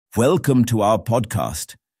Welcome to our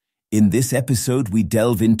podcast. In this episode, we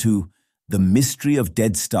delve into the mystery of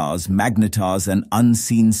dead stars, magnetars, and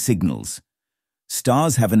unseen signals.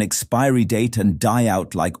 Stars have an expiry date and die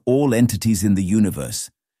out like all entities in the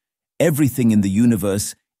universe. Everything in the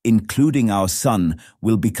universe, including our sun,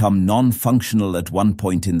 will become non-functional at one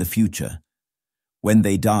point in the future. When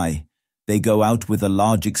they die, they go out with a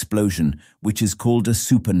large explosion, which is called a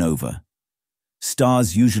supernova.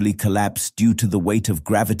 Stars usually collapse due to the weight of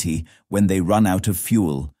gravity when they run out of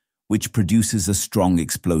fuel, which produces a strong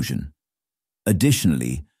explosion.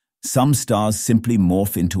 Additionally, some stars simply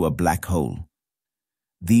morph into a black hole.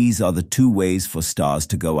 These are the two ways for stars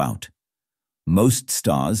to go out. Most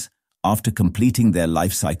stars, after completing their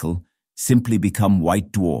life cycle, simply become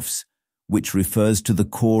white dwarfs, which refers to the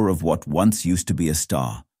core of what once used to be a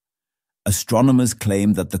star. Astronomers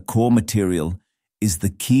claim that the core material is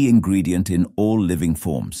the key ingredient in all living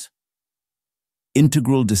forms.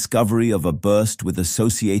 Integral discovery of a burst with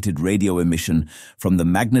associated radio emission from the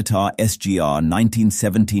magnetar SGR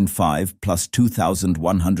 1917-5 plus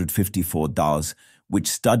 2154 DARS, which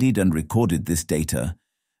studied and recorded this data,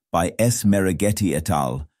 by S. Merighetti et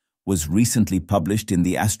al., was recently published in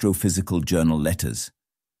the astrophysical journal Letters.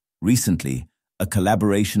 Recently, a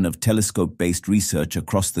collaboration of telescope-based research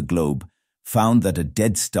across the globe found that a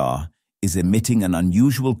dead star is emitting an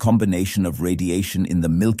unusual combination of radiation in the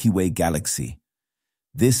Milky Way galaxy.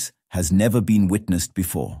 This has never been witnessed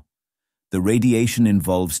before. The radiation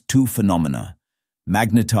involves two phenomena,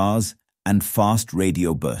 magnetars and fast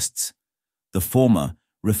radio bursts. The former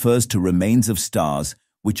refers to remains of stars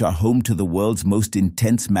which are home to the world's most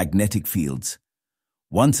intense magnetic fields.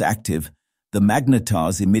 Once active, the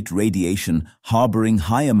magnetars emit radiation harboring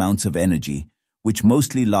high amounts of energy, which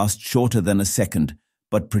mostly last shorter than a second,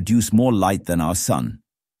 but produce more light than our sun.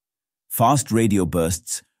 Fast radio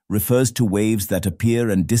bursts refers to waves that appear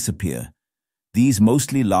and disappear. These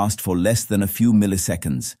mostly last for less than a few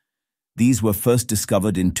milliseconds. These were first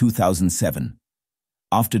discovered in 2007.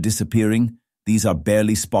 After disappearing, these are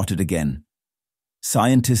barely spotted again.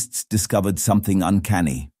 Scientists discovered something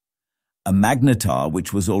uncanny. A magnetar,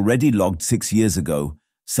 which was already logged 6 years ago,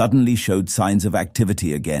 suddenly showed signs of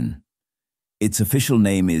activity again. Its official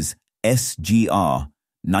name is SGR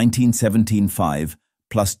 1917-5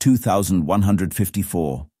 plus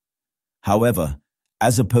 2154. However,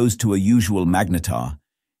 as opposed to a usual magnetar,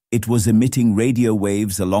 it was emitting radio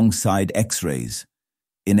waves alongside X-rays.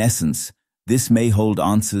 In essence, this may hold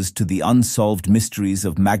answers to the unsolved mysteries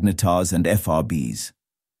of magnetars and FRBs.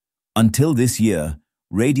 Until this year,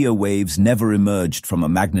 radio waves never emerged from a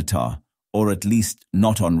magnetar, or at least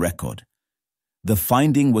not on record. The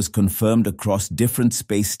finding was confirmed across different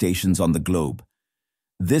space stations on the globe.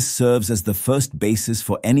 This serves as the first basis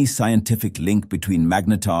for any scientific link between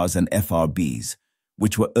magnetars and FRBs,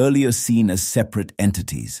 which were earlier seen as separate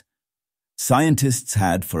entities. Scientists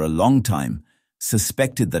had, for a long time,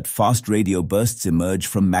 suspected that fast radio bursts emerge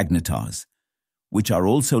from magnetars, which are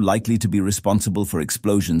also likely to be responsible for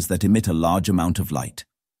explosions that emit a large amount of light.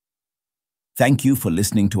 Thank you for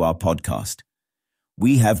listening to our podcast.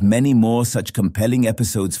 We have many more such compelling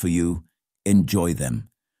episodes for you. Enjoy them.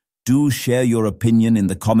 Do share your opinion in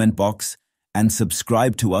the comment box and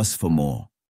subscribe to us for more.